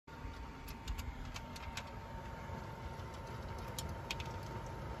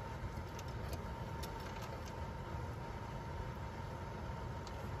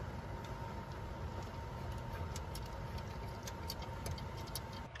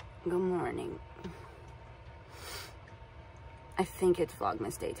Good morning. I think it's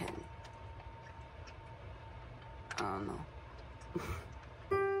Vlogmas day 10. I don't know.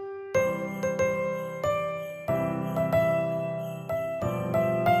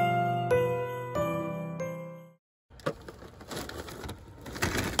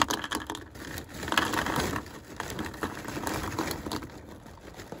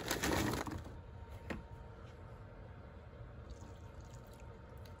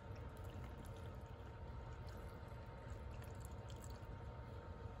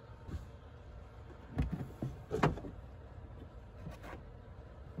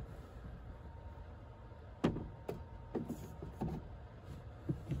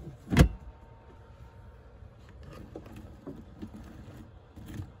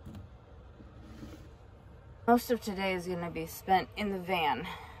 Most of today is going to be spent in the van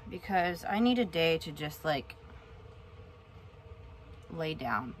because I need a day to just like lay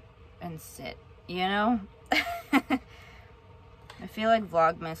down and sit, you know? I feel like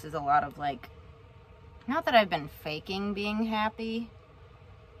Vlogmas is a lot of like, not that I've been faking being happy,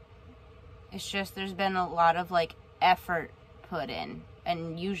 it's just there's been a lot of like effort put in,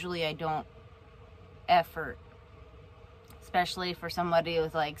 and usually I don't effort. Especially for somebody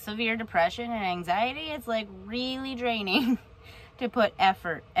with like severe depression and anxiety, it's like really draining to put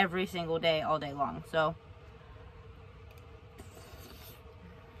effort every single day, all day long. So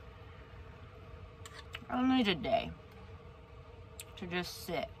I need a day to just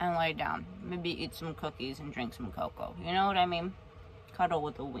sit and lay down, maybe eat some cookies and drink some cocoa. You know what I mean? Cuddle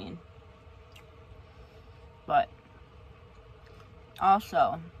with a ween. But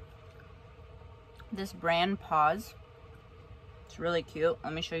also, this brand PAWZ, it's really cute.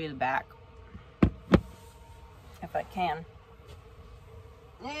 Let me show you the back, if I can.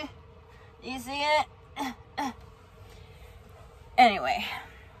 You see it? Anyway,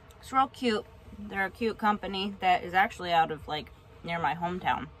 it's real cute. They're a cute company that is actually out of like near my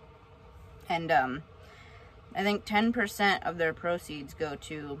hometown. And I think 10% of their proceeds go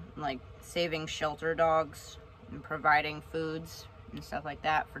to like saving shelter dogs and providing foods and stuff like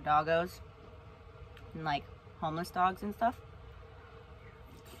that for doggos and like homeless dogs and stuff.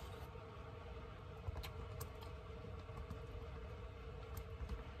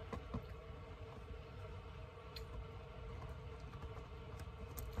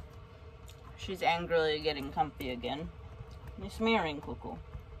 She's angrily getting comfy again. You're smearing, Cuckoo.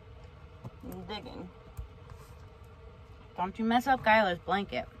 You're digging. Don't you mess up Kyla's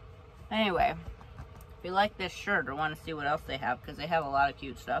blanket. Anyway, if you like this shirt or want to see what else they have, because they have a lot of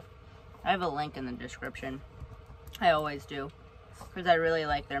cute stuff, I have a link in the description. I always do, because I really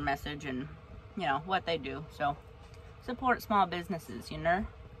like their message and, you know, what they do. So, support small businesses, you know?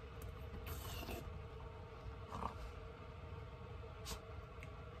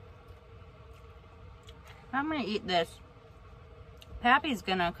 I'm gonna eat this. Pappy's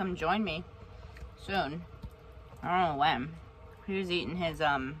gonna come join me soon. I don't know when. He was eating his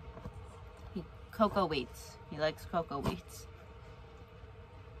cocoa wheats. He likes cocoa wheats.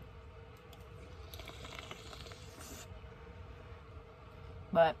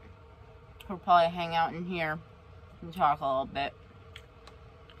 But he'll probably hang out in here and talk a little bit.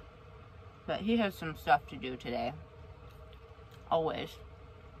 But he has some stuff to do today. Always.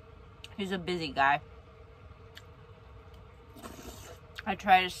 He's a busy guy. I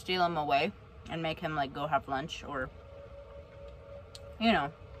try to steal him away and make him like go have lunch or, you know,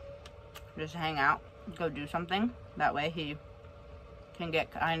 just hang out, go do something. That way he can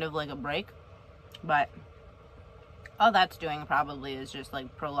get kind of like a break. But all that's doing probably is just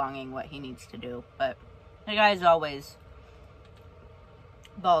like prolonging what he needs to do. But the guy's always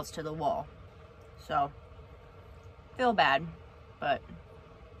balls to the wall. So, feel bad, but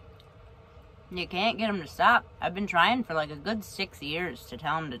you can't get him to stop. I've been trying for like a good 6 years to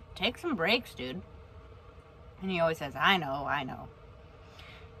tell him to take some breaks, dude. And he always says, I know, I know.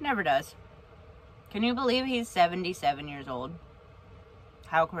 Never does. Can you believe he's 77 years old?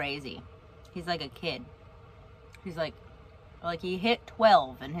 How crazy. He's like a kid. He's like he hit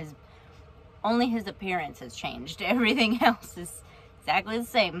 12 and only his appearance has changed. Everything else is exactly the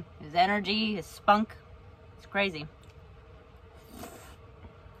same. His energy, his spunk. It's crazy.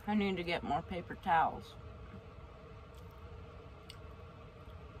 I need to get more paper towels.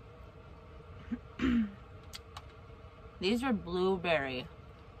 These are blueberry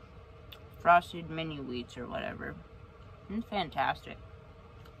frosted mini wheats or whatever. It's fantastic.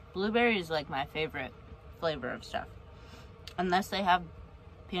 Blueberry is like my favorite flavor of stuff. Unless they have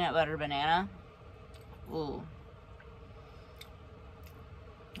peanut butter banana. Ooh.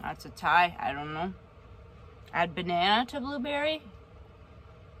 That's a tie. I don't know. Add banana to blueberry.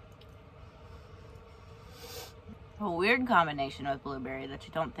 A weird combination with blueberry that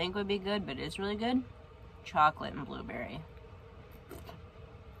you don't think would be good, but is really good. Chocolate and blueberry.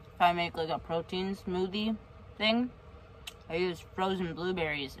 If I make like a protein smoothie thing, I use frozen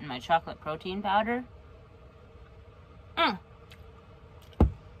blueberries in my chocolate protein powder.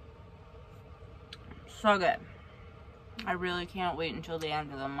 So good. I really can't wait until the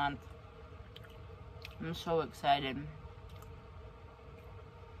end of the month. I'm so excited.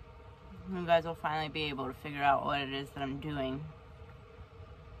 You guys will finally be able to figure out what it is that I'm doing.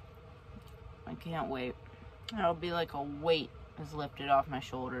 I can't wait. It'll be like a weight is lifted off my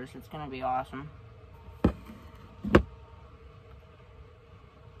shoulders. It's gonna be awesome.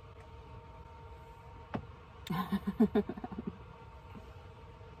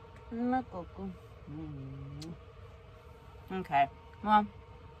 Okay, well,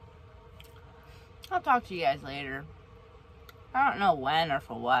 I'll talk to you guys later. I don't know when or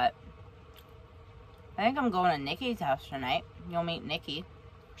for what. I think I'm going to Nikki's house tonight. You'll meet Nikki.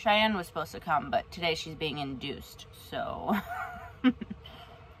 Cheyenne was supposed to come, but today she's being induced, so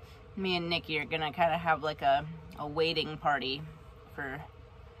me and Nikki are gonna kind of have like a waiting party for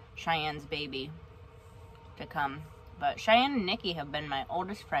Cheyenne's baby to come. But Cheyenne and Nikki have been my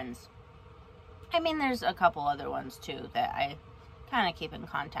oldest friends. I mean, there's a couple other ones too that I kind of keep in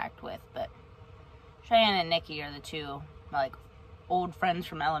contact with, but Cheyenne and Nikki are the two like old friends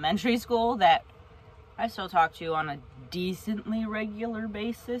from elementary school that I still talk to on a decently regular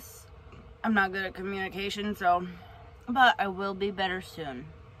basis. I'm not good at communication, so, but I will be better soon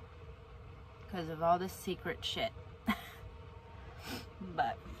because of all this secret shit.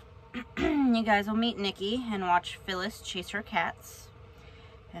 But you guys will meet Nikki and watch Phyllis chase her cats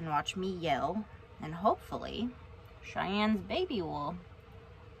and watch me yell, and hopefully Cheyenne's baby will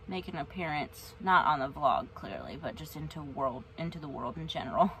make an appearance, not on the vlog clearly, but just into the world in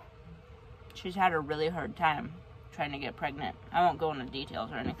general. She's had a really hard time trying to get pregnant. I won't go into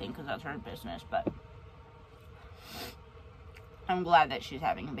details or anything because that's her business, but I'm glad that she's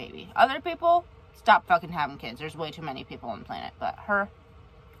having a baby. Other people, stop fucking having kids. There's way too many people on the planet, but her,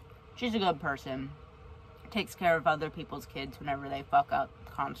 she's a good person. Takes care of other people's kids whenever they fuck up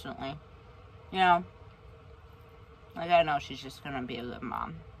constantly. You know, like I know she's just gonna be a good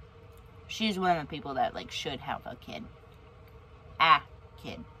mom. She's one of the people that like should have a kid. A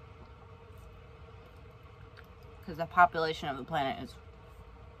kid. Because the population of the planet is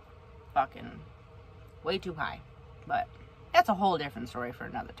fucking way too high. But that's a whole different story for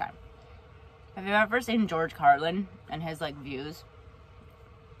another time. Have you ever seen George Carlin and his like views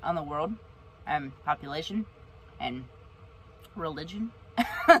on the world and population and religion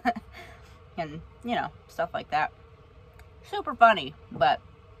and you know, stuff like that? Super funny, but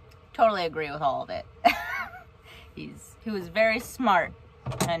totally agree with all of it. He was very smart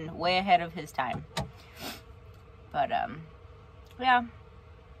and way ahead of his time. But yeah,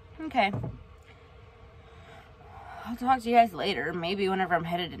 okay. I'll talk to you guys later, maybe whenever I'm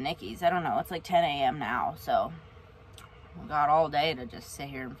headed to Nikki's. I don't know, it's like 10 a.m. now, so we got all day to just sit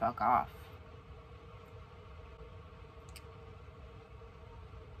here and fuck off.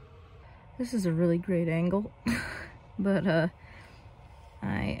 This is a really great angle, but I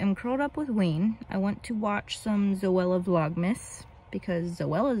am curled up with Wayne. I want to watch some Zoella Vlogmas, because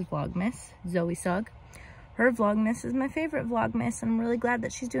Zoella's Vlogmas, Zoe Sugg, her Vlogmas is my favorite Vlogmas, and I'm really glad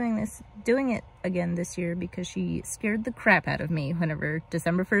that she's doing it again this year, because she scared the crap out of me whenever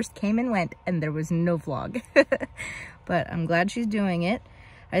December 1st came and went and there was no vlog. But I'm glad she's doing it.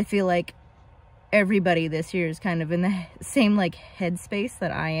 I feel like everybody this year is kind of in the same like headspace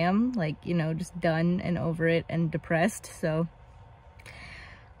that I am, like, you know, just done and over it and depressed, so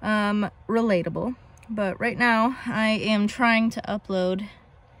relatable. But right now I am trying to upload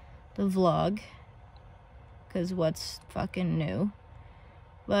the vlog, because what's fucking new?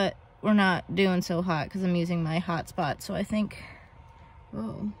 But we're not doing so hot because I'm using my hotspot, so I think,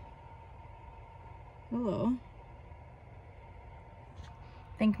 oh, hello.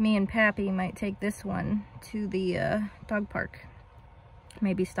 I think me and Pappy might take this one to the dog park.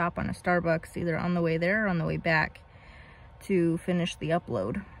 Maybe stop on a Starbucks either on the way there or on the way back to finish the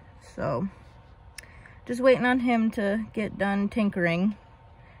upload. So just waiting on him to get done tinkering.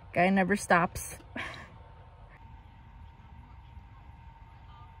 Guy never stops.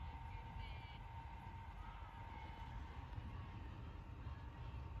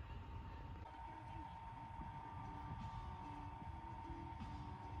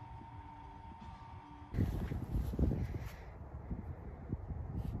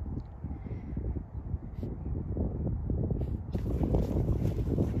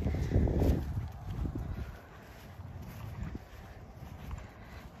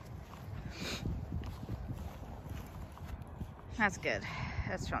 That's good.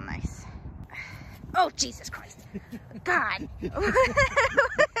 That's real nice. Oh, Jesus Christ. God.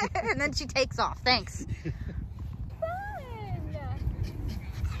 And then she takes off. Thanks.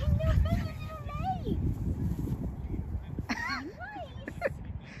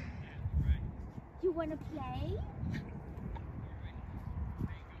 You want to play?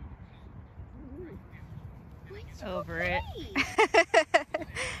 Over it.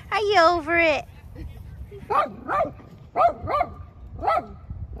 Are you over it?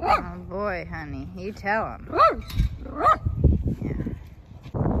 Oh boy, honey, you tell him. Yeah.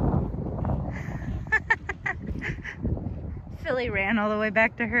 Philly ran all the way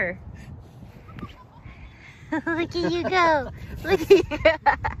back to her. Look at you go. Look at you.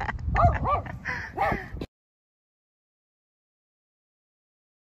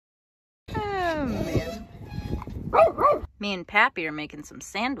 Oh man. Me and Pappy are making some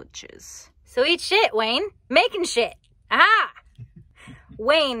sandwiches. So eat shit, Wayne. Making shit. Aha!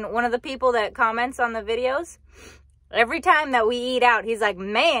 Wayne, one of the people that comments on the videos, every time that we eat out, he's like,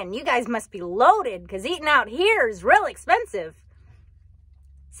 man, you guys must be loaded because eating out here is real expensive.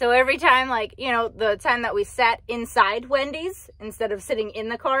 So every time, like, you know, the time that we sat inside Wendy's instead of sitting in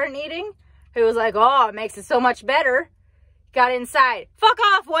the car and eating, he was like, oh, it makes it so much better. Got inside. Fuck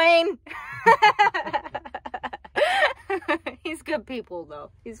off, Wayne! He's good people,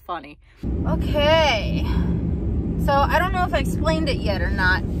 though. He's funny. Okay. So, I don't know if I explained it yet or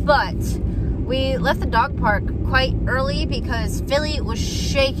not, but we left the dog park quite early because Philly was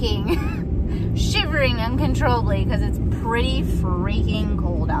shaking, shivering uncontrollably because it's pretty freaking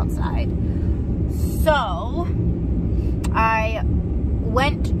cold outside. So, I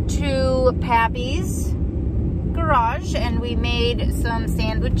went to Pappy's garage and we made some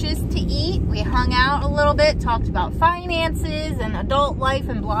sandwiches to eat. We hung out a little bit, talked about finances and adult life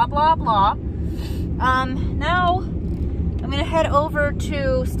and blah blah blah. Now I'm gonna head over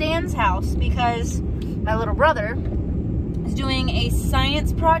to Stan's house because my little brother is doing a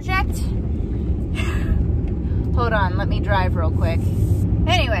science project. Hold on, let me drive real quick.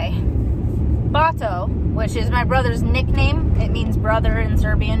 Anyway, Bato, which is my brother's nickname, it means brother in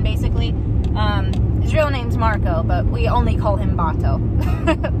Serbian basically. His real name's Marco, but we only call him Bato.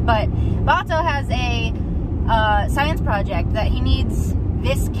 But Bato has a science project that he needs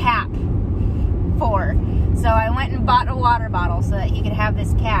this cap for. So I went and bought a water bottle so that he could have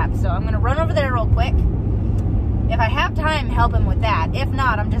this cap. So I'm going to run over there real quick. If I have time, help him with that. If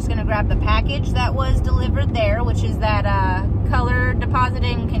not, I'm just going to grab the package that was delivered there, which is that color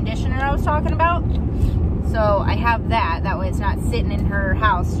depositing conditioner I was talking about. So I have that. That way it's not sitting in her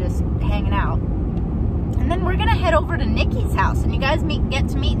house just hanging out. And then we're going to head over to Nikki's house. And you guys get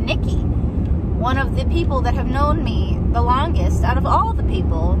to meet Nikki. One of the people that have known me the longest out of all the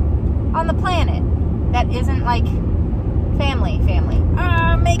people on the planet. That isn't like family.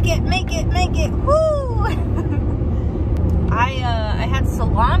 Make it. Woo! I had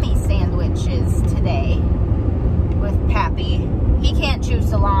salami sandwiches today with Pappy. He can't chew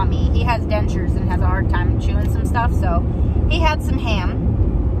salami. He has dentures and has a hard time chewing some stuff, so he had some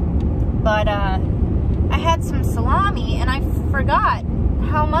ham. But I had some salami and I forgot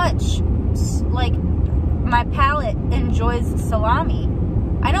how much like my palate enjoys salami.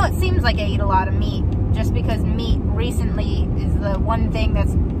 I know it seems like I eat a lot of meat just because meat recently is the one thing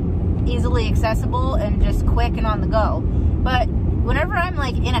that's easily accessible and just quick and on the go. But whenever I'm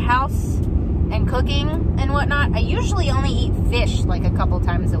like in a house and cooking and whatnot, I usually only eat fish like a couple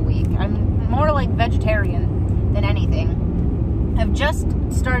times a week. I'm more like vegetarian than anything. I've just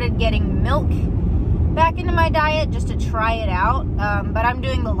started getting milk back into my diet just to try it out, but I'm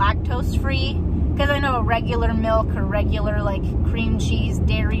doing the lactose free because I know regular milk or regular like cream cheese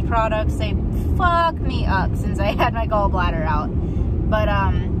dairy products, they fuck me up since I had my gallbladder out. But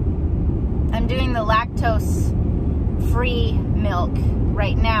I'm doing the lactose free milk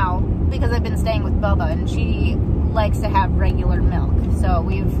right now because I've been staying with Bubba and she likes to have regular milk. So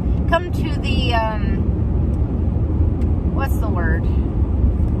we've come to the what's the word?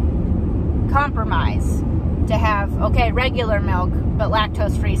 Compromise to have, okay, regular milk but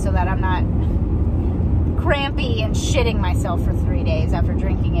lactose free so that I'm not crampy and shitting myself for 3 days after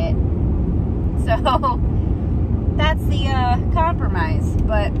drinking it. So that's the compromise.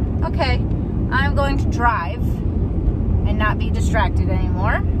 But okay, I'm going to drive and not be distracted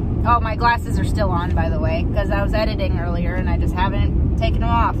anymore. Oh, my glasses are still on, by the way, because I was editing earlier and I just haven't taken them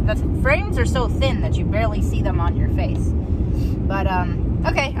off. The frames are so thin that you barely see them on your face. But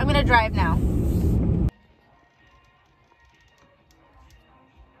okay, I'm gonna drive now.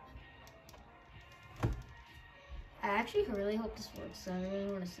 I actually I really hope this works. So I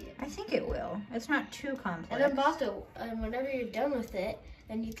really want to see it. I think it will. It's not too complex. And then Bosco, whenever you're done with it,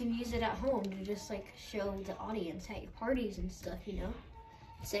 then you can use it at home to just like show the audience at your parties and stuff, you know?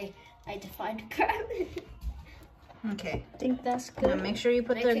 Say, I defied crap. Okay. I think that's good. Now make sure you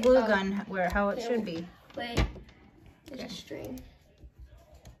put the glue gun how it should be. Wait, there's a string.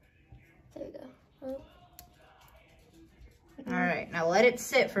 There you go. Oh. All right, now let it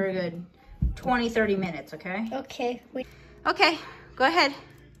sit for a good 20-30 minutes, okay? Okay, wait. Okay, go ahead.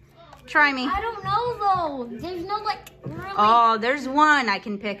 Try me. I don't know though. There's no like really. Oh, there's one I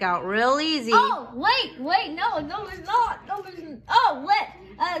can pick out real easy. Oh, wait, no, there's not. No, there's not. Oh, what?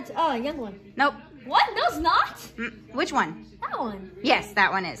 It's a young one. Nope. What? No, it's not. Which one? That one. Yes,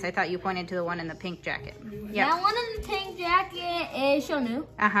 that one is. I thought you pointed to the one in the pink jacket. Yep. That one in the pink jacket is Shonu.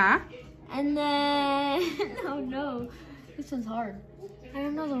 Uh-huh. And then, oh no, this one's hard. I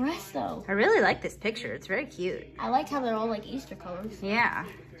don't know the rest though. I really like this picture. It's very cute. I like how they're all like Easter colors. Yeah,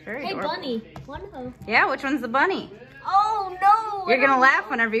 it's very adorable. Bunny. One ho. Yeah, which one's the bunny? Oh no. You're gonna laugh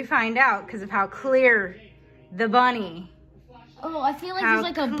whenever you find out because of how clear the bunny. Oh, I feel like there's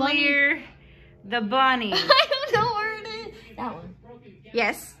like a bunny. Clear the bunny. I don't know where it is. That one.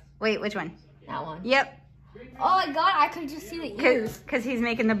 Yes. Wait, which one? That one. Yep. Oh my god, I could just see the ears. Because he's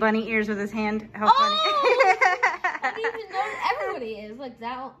making the bunny ears with his hand. How funny. I didn't even know everybody is like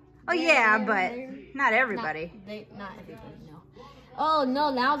that one. Oh yeah, but not everybody. Not everybody, no. Oh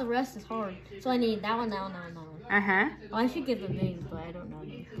no, now the rest is hard. So I need that one, that one, that one, that one. Uh-huh. Oh, I should give them names, but I don't know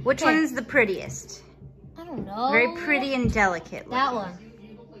names. Which one's the prettiest? I don't know. Very pretty and delicate. That one.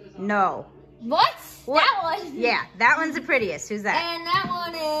 No. What? That one? Yeah, that one's the prettiest. Who's that? And that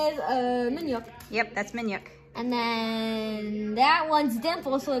one is Minyuk. Yep, that's Minyuk. And then that one's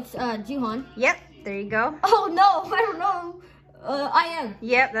Dimple, so it's Juhan. Yep, there you go. Oh no, I don't know. I am.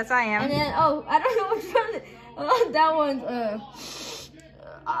 Yep, that's I am. And then I don't know which one. That one's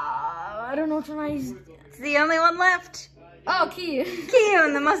I don't know which one I use. It's the only one left. Oh, Kiyun.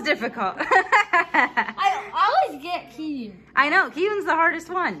 Kiyun, the most difficult. I always get Kiyun. I know, Kiyun's the hardest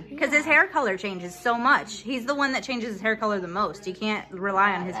one because his hair color changes so much. He's the one that changes his hair color the most. You can't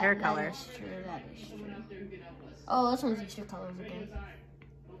rely on his hair color. That is true, that is true. Oh, this one's Easter colors again.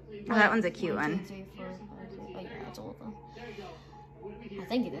 Oh, that one's a cute one. 1, 2, 3, 4, 5, 6. Oh, yeah, that's all of them. I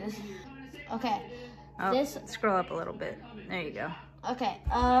think it is. Okay. Oh, scroll up a little bit. There you go. Okay.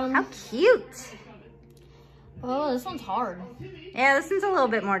 How cute. Oh, this one's hard. Yeah, this one's a little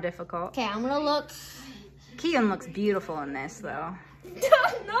bit more difficult. Okay, I'm gonna look. Kiyun looks beautiful in this, though. No,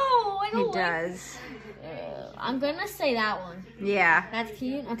 I don't. He does. I'm gonna say that one. Yeah. That's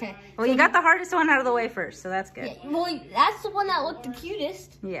cute. Okay. Well, you got the hardest one out of the way first, so that's good. Yeah, well, that's the one that looked the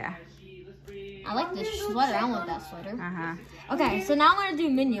cutest. Yeah. I like this sweater. I want that sweater. Uh-huh. Okay, so now I'm gonna do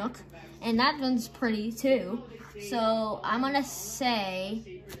Minyuk, and that one's pretty too. So I'm gonna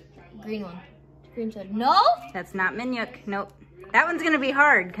say green one. Green sweater. No? That's not Minyuk. Nope. That one's gonna be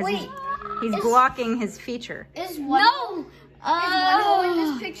hard because he's blocking his feature. Is one? No. Is one ho in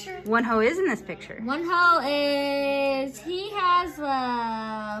this picture? One ho is in this picture. One ho is he has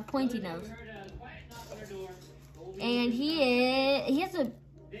a pointy nose, and he has a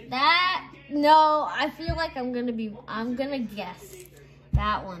no. I feel like I'm gonna guess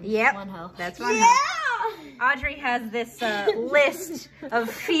that one. Yep. One ho. That's one ho. Audrey has this list of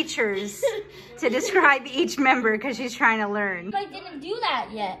features to describe each member because she's trying to learn. I didn't do that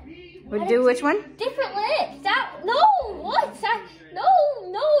yet. Would do which one? Different lips. That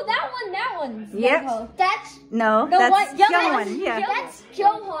that one. Yep. That's that's Johan. Yeah. That's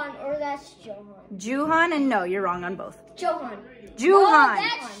Johan or that's Johan. Juhan and no, you're wrong on both. Johan. Juhan. No,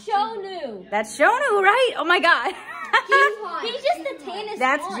 that's Shonu. That's Shonu, right? Oh my god. He's just the tannest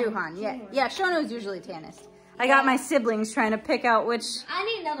That's one. Juhan. Yeah. Yeah, Shonu's usually tannest. I got my siblings trying to pick out which I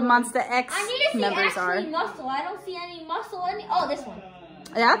need another Monsta X I need to see members are. muscle. I don't see any muscle. Oh, this one.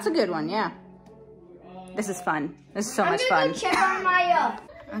 Yeah, that's a good one, yeah. This is fun. This is so much fun. I'm gonna go check on my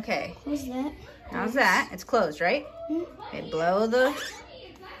Okay. What's that? How's that? It's closed, right? Okay, blow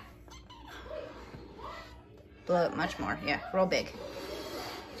it much more. Yeah, real big.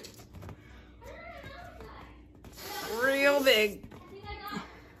 Real big.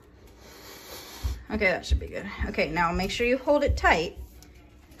 Okay, that should be good. Okay, now make sure you hold it tight.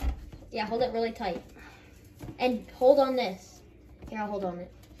 Yeah, hold it really tight. And hold on this. Here, I'll hold on it.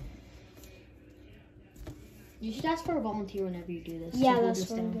 You should ask for a volunteer whenever you do this. Yeah, that's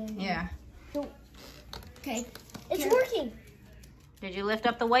what I'm doing. Yeah. Okay. It's working. Did you lift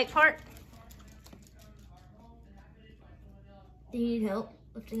up the white part? Do you need help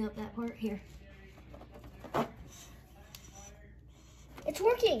lifting up that part? Here. It's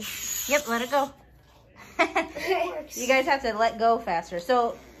working. Yep, let it go. You guys have to let go faster.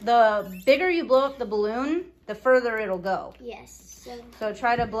 So the bigger you blow up the balloon, the further it'll go. Yes. So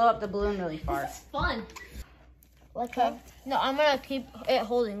try to blow up the balloon really far. This is fun. Let go. No, I'm gonna keep it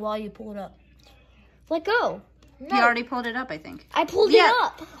holding while you pull it up. Let go. No. You already pulled it up, I think. I pulled it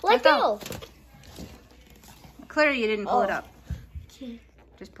up. Let go. Clearly you didn't pull it up.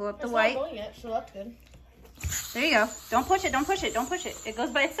 Just pull up the white. Not going yet, so that's good. There you go. Don't push it, don't push it, don't push it. It goes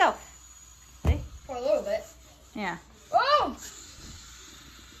by itself. See? For a little bit. Yeah. Oh!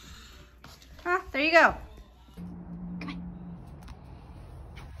 Huh, there you go.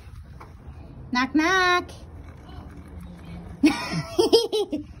 Knock, knock. I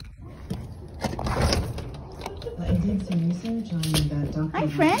did some research on that doctor. Hi,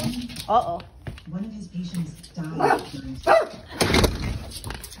 friend. Uh-oh. One of his patients died.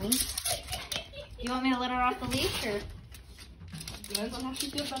 You want me to let her off the leash, or? Depends on how she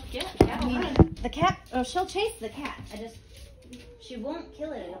feels about the cat. I mean, the cat, oh, she'll chase the cat. She won't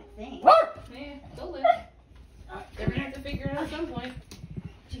kill it, I don't think. Yeah, they'll live. They're gonna have to figure it out at some point.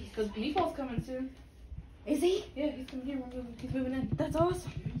 Because Meatball's coming soon. Is he? Yeah, he's coming here. He's moving in. That's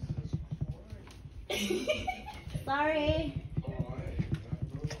awesome. Sorry.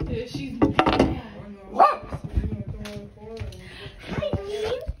 Yeah, she's. Hi,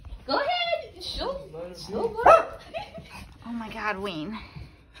 Ween. Go ahead. She'll go. Oh my God, Ween.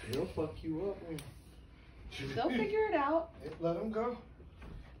 He'll fuck you up. They'll figure it out. Let him go.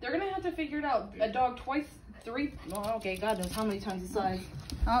 They're gonna have to figure it out. A dog twice, three. Oh, okay, God knows how many times the size.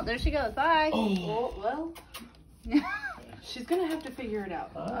 Oh, there she goes. Bye. Oh, well. She's gonna have to figure it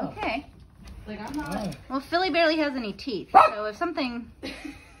out. Okay. Like, I'm not. Well, Philly barely has any teeth, so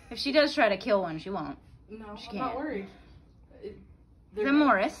if she does try to kill one, she won't. No, She I'm not can't. worried. Is it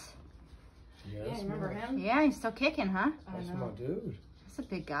Morris? Yeah, Yeah, remember him? Yeah, he's still kicking, huh? That's my dude. That's a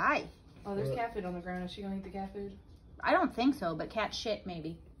big guy. Oh, there's cat food on the ground. Is she gonna eat the cat food? I don't think so, but cat shit,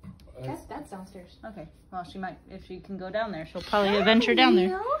 maybe. That's downstairs. Okay. Well, she might, if she can go down there, she'll probably venture down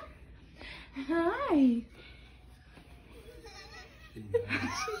there. Hi.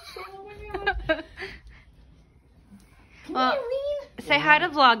 Well, say hi to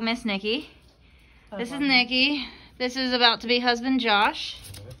Vlogmas, Nikki. This is Nikki. This is about to be husband Josh.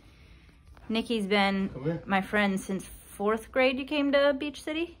 Nikki's been my friend since 4th grade. You came to Beach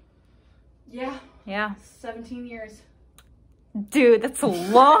City? Yeah. Yeah. 17 years. Dude, that's a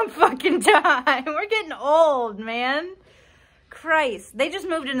long fucking time. We're getting old, man. Christ. They just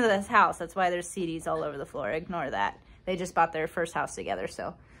moved into this house. That's why there's CDs all over the floor. Ignore that. They just bought their first house together,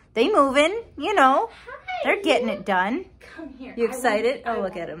 so they moving, you know. They're getting it done. Come here. You excited? Oh,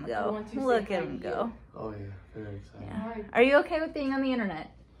 look at him go. Look at him go. Oh, yeah. Very excited. Yeah. Are you okay with being on the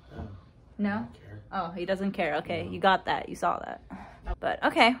internet? No? Oh, he doesn't care. Okay, you got that. You saw that. But,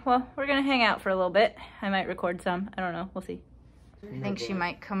 okay, well, we're going to hang out for a little bit. I might record some. I don't know. We'll see. I think she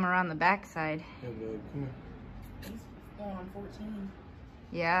might come around the backside. Yeah, bud. Come here. He's going on 14.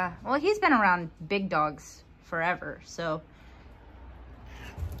 Yeah. Well, he's been around big dogs forever, so.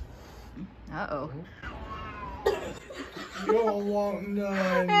 Uh-oh. You don't want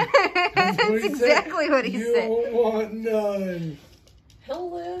none. That's exactly what he said. You don't want none.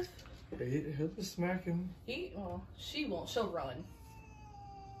 He'll live. He'll just smack him. Well, she won't. She'll run.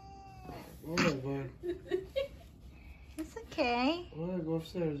 All right, bud. It's okay. All right, go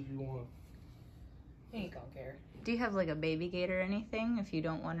upstairs if you want. He ain't gonna care. Do you have like a baby gate or anything if you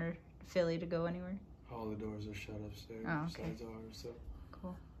don't want her Philly to go anywhere? All the doors are shut upstairs. Oh, okay. Besides ours, so.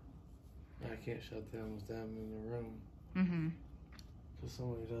 Cool. I can't shut them with them in the room. Mm-hmm. Because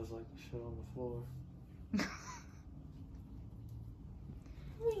somebody does like to shit on the floor.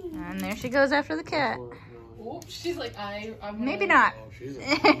 And there she goes after the cat. Oh, she's like, I'm Maybe not. Oh, she's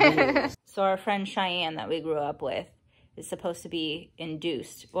a So our friend Cheyenne that we grew up with is supposed to be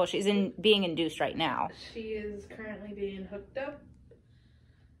induced. Well, she's being induced right now. She is currently being hooked up.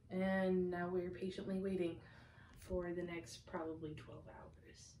 And now we're patiently waiting for the next probably 12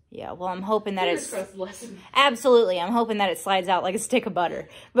 hours. Yeah, well, I'm hoping that it's... Lesson. Absolutely, I'm hoping that it slides out like a stick of butter.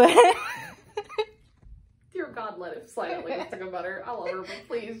 But... Dear God, let it slide out like a stick of butter. I love her, but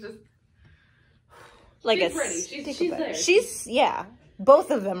please just... like she's a ready. stick She's of butter. there. She's, yeah.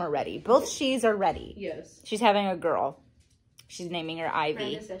 Both of them are ready. Both she's are ready. Yes. She's having a girl. She's naming her Ivy.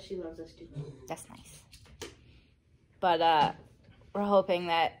 Brenda says she loves us too. That's nice. But we're hoping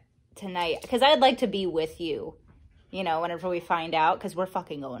that tonight, because I'd like to be with you, you know, whenever we find out, because we're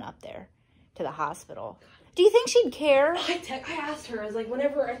fucking going up there to the hospital. Do you think she'd care? I asked her, I was like,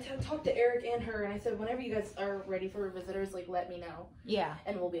 whenever I talked to Eric and her, and I said, whenever you guys are ready for visitors, like, let me know. Yeah.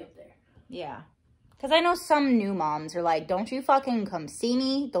 And we'll be up there. Yeah. Because I know some new moms are like, don't you fucking come see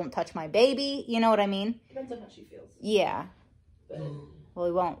me. Don't touch my baby. You know what I mean? Depends on how she feels. Yeah. But Well,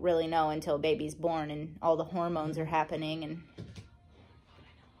 we won't really know until baby's born and all the hormones are happening. And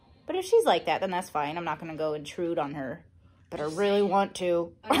but if she's like that, then that's fine. I'm not going to go intrude on her. But I really want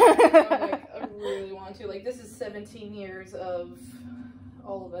to. I really want to. Like, this is 17 years of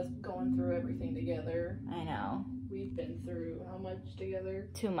all of us going through everything together. I know. We've been through how much together?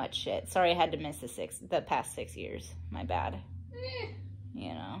 Too much shit. Sorry I had to miss the past 6 years. My bad.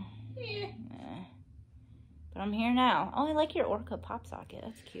 You know. But I'm here now. Oh, I like your orca pop socket.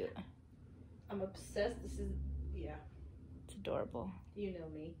 That's cute. I'm obsessed. This is, yeah. It's adorable. You know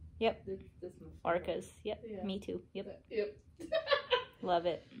me. Yep. This Orcas. Yep. Yeah. Me too. Yep. Yep. Love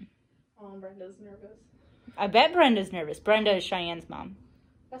it. Oh, Brenda's nervous. I bet Brenda's nervous. Brenda is Cheyenne's mom.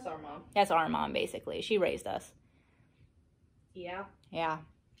 That's our mom. That's our mom, basically. She raised us. Yeah. Yeah.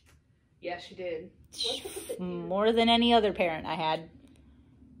 Yeah, she did. More than any other parent I had.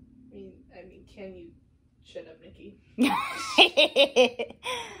 I mean, can you shut up, Nikki?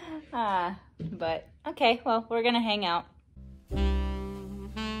 But, okay, well, we're going to hang out.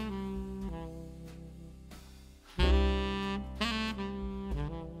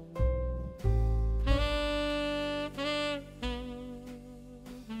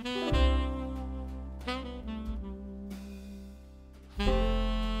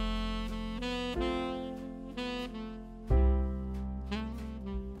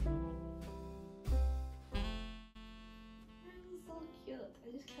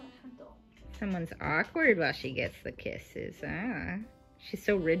 Someone's awkward while she gets the kisses. She's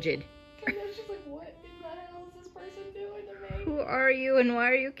so rigid. I know, she's like, what in the hell is this person doing to me? Who are you and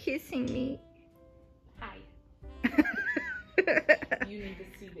why are you kissing me? Hi. You need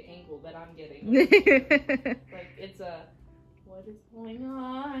to see the angle that I'm getting. Like, it's a, what is going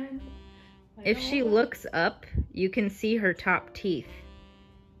on? If she looks up, you can see her top teeth.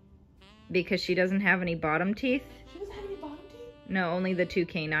 Because she doesn't have any bottom teeth. She doesn't have any bottom teeth? No, only the 2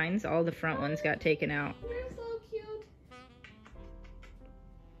 canines. All the front ones got taken out. You're so cute.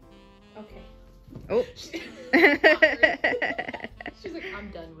 Okay. Oh. She's like,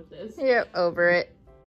 I'm done with this. Yep, over it.